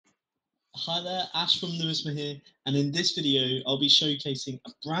Hi there, Ash from Nomisma here, and in this video I'll be showcasing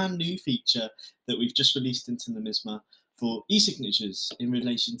a brand new feature that we've just released into Nomisma for eSignatures in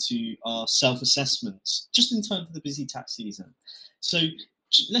relation to our self-assessments, just in time for the busy tax season. So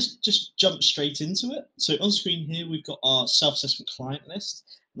let's just jump straight into it. So on screen here we've got our self-assessment client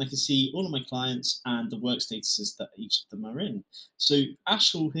list, and I can see all of my clients and the work statuses that each of them are in. So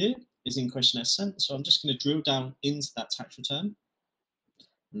Ash Hall here is in questionnaire sent, so I'm just going to drill down into that tax return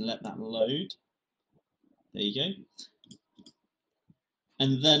and let that load. There you go.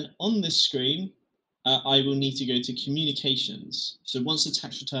 And then on this screen, I will need to go to communications. So once the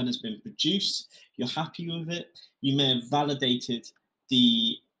tax return has been produced, you're happy with it, you may have validated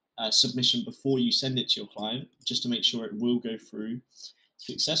the submission before you send it to your client, just to make sure it will go through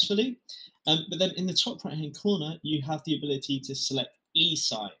successfully. But then in the top right-hand corner, you have the ability to select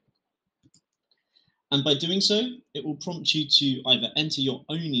eSign. And by doing so, it will prompt you to either enter your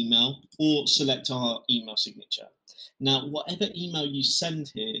own email or select our email signature. Now, whatever email you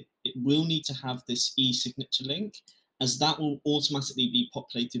send here, it will need to have this e-signature link, as that will automatically be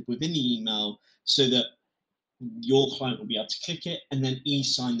populated within the email so that your client will be able to click it and then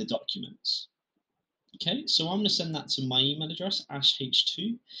e-sign the documents. Okay, so I'm going to send that to my email address,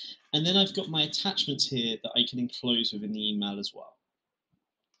 ashh2, and then I've got my attachments here that I can enclose within the email as well.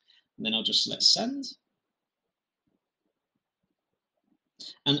 And then I'll just select send.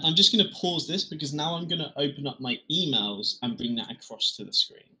 And I'm just going to pause this because now I'm going to open up my emails and bring that across to the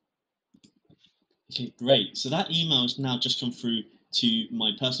screen. Okay, great. So that email has now just come through to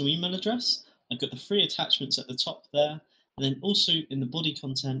my personal email address. I've got the 3 attachments at the top there. And then also in the body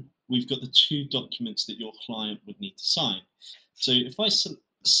content, we've got the 2 documents that your client would need to sign. So if I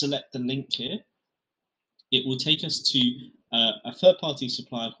select the link here, it will take us to a third-party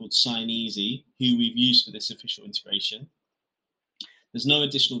supplier called SignEasy, who we've used for this official integration. There's no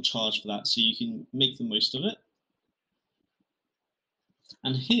additional charge for that, so you can make the most of it.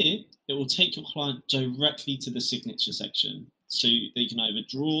 And here, it will take your client directly to the signature section. So they can either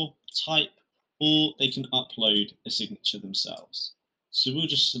draw, type, or they can upload a signature themselves. So we'll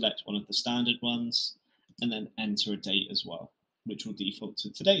just select one of the standard ones and then enter a date as well, which will default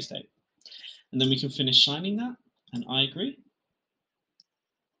to today's date. And then we can finish signing that, and I agree.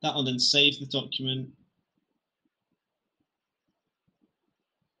 That will then save the document.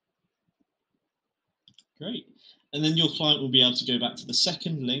 Great. And then your client will be able to go back to the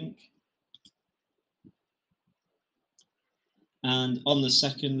second link. And on the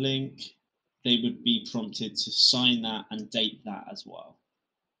second link, they would be prompted to sign that and date that as well.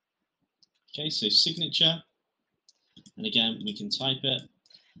 Okay, so signature, and again, we can type it,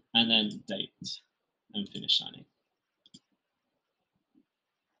 and then date, and finish signing.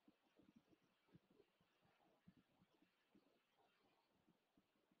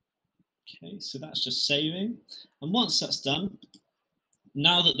 Okay, so that's just saving. And once that's done,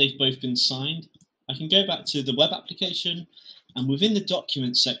 now that they've both been signed, I can go back to the web application, and within the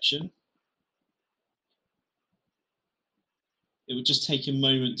documents section, it would just take a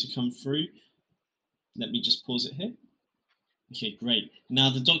moment to come through. Let me just pause it here. Okay, great. Now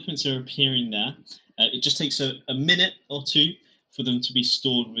the documents are appearing there. It just takes a minute or two for them to be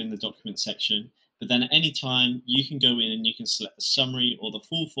stored within the document section. But then at any time, you can go in and you can select the summary or the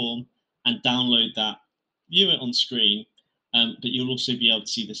full form and download that, view it on screen. But you'll also be able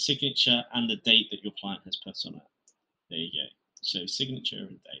to see the signature and the date that your client has put on it. There you go. So signature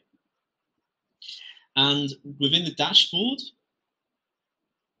and date. And within the dashboard,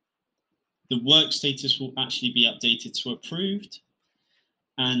 the work status will actually be updated to approved,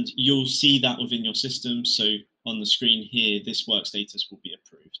 and you'll see that within your system. So on the screen here, this work status will be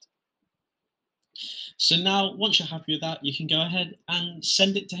approved. So now, once you're happy with that, you can go ahead and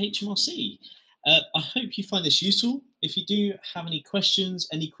send it to HMRC. I hope you find this useful. If you do have any questions,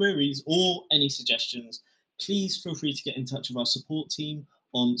 any queries, or any suggestions, please feel free to get in touch with our support team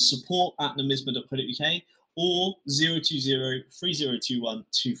on support@nomisma.co.uk or 020 3021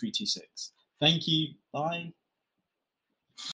 2326. Thank you. Bye.